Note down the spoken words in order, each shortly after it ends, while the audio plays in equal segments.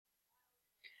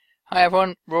Hi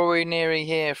everyone, Rory Neary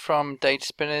here from Data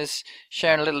Spinners,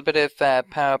 sharing a little bit of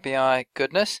Power BI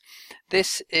goodness.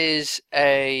 This is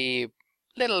a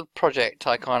little project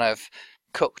I kind of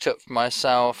cooked up for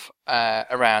myself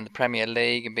around the Premier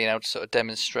League and being able to sort of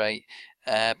demonstrate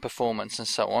performance and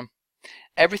so on.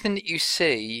 Everything that you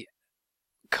see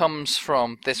comes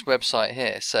from this website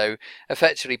here, so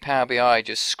effectively Power BI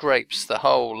just scrapes the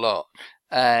whole lot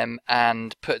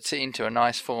and puts it into a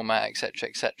nice format, etc,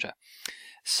 etc.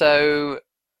 So,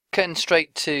 cutting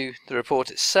straight to the report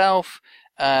itself,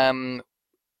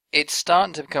 it's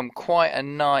starting to become quite a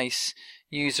nice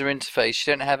user interface.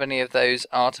 You don't have any of those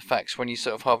artifacts when you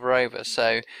sort of hover over.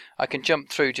 So I can jump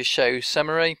through to show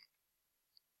summary,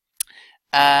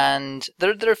 and there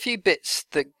are a few bits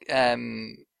that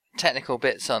technical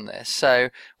bits on this. So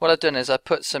what I've done is I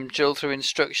put some drill through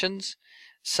instructions.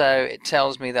 So it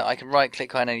tells me that I can right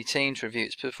click on any team to review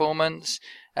its performance,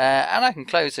 and I can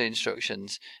close the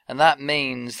instructions, and that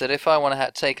means that if I want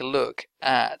to take a look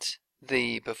at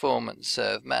the performance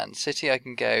of Man City, I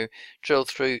can go drill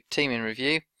through team in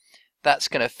review. That's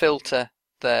going to filter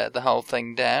the whole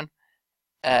thing down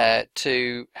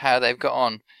to how they've got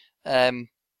on,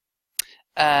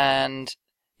 and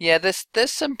yeah, there's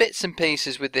some bits and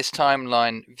pieces with this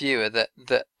timeline viewer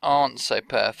that aren't so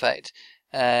perfect.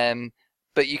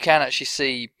 But you can actually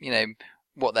see,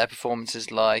 what their performance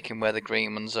is like and where the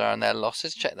green ones are and their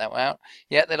losses. Check that out.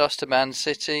 Yeah, they lost to Man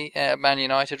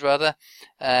United rather,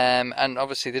 and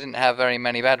obviously they didn't have very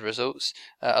many bad results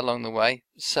along the way.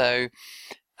 So,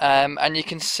 and you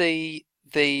can see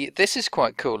this is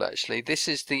quite cool actually. This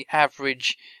is the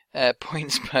average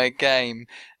points per game,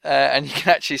 and you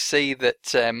can actually see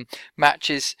that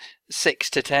matches 6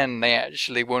 to 10 they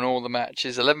actually won all the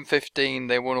matches, 11-15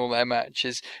 they won all their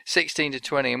matches, 16 to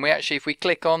 20, and we actually, if we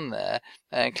click on there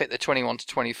and click the 21 to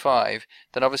 25,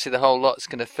 then obviously the whole lot's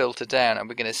going to filter down, and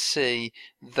we're going to see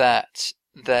that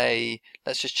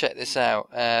let's just check this out,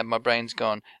 my brain's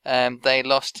gone, they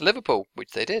lost to Liverpool,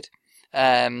 which they did.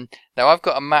 Now I've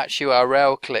got a match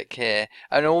URL click here,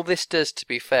 and all this does, to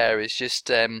be fair, is just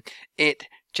it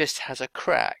just has a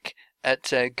crack at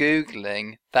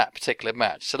googling that particular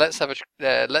match. So let's have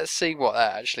let's see what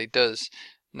that actually does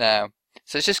now.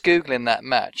 So it's just googling that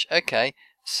match. Okay,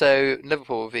 so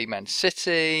Liverpool v Man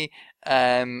City,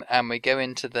 and we go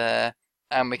into there,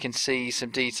 and we can see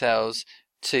some details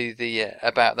to the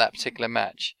about that particular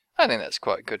match. I think that's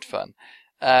quite good fun.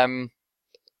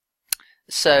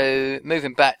 So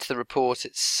moving back to the report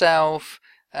itself,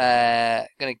 I'm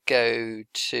going to go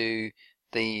to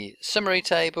the summary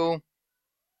table,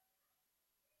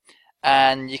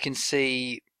 and you can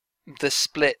see the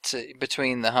split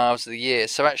between the halves of the year.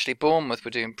 So actually Bournemouth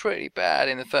were doing pretty bad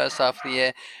in the first half of the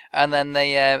year, and then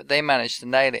they managed to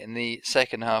nail it in the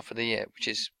second half of the year, which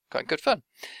is quite good fun.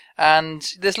 And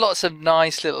there's lots of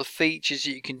nice little features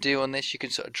you can do on this. You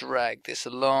can sort of drag this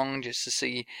along just to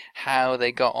see how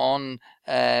they got on.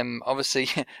 Obviously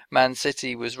Man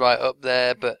City was right up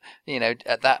there, but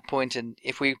at that point, and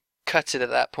if we cut it at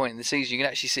that point in the season, you can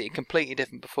actually see a completely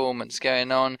different performance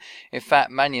going on. In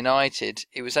fact, Man United,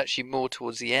 it was actually more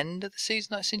towards the end of the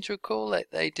season, I seem to recall,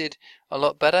 they did a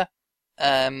lot better.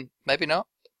 Maybe not.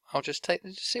 I'll just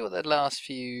see what their last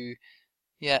few,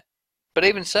 yeah. But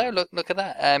even so, look at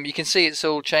that. You can see it's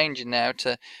all changing now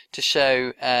to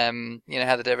show how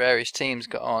the various teams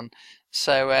got on.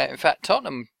 So in fact,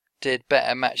 Tottenham did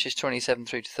better matches 27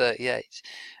 through to 38,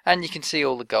 and you can see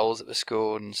all the goals that were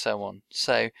scored and so on.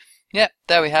 So yeah,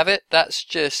 there we have it. That's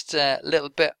just a little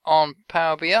bit on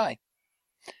Power BI.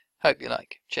 Hope you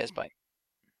like. Cheers, bye.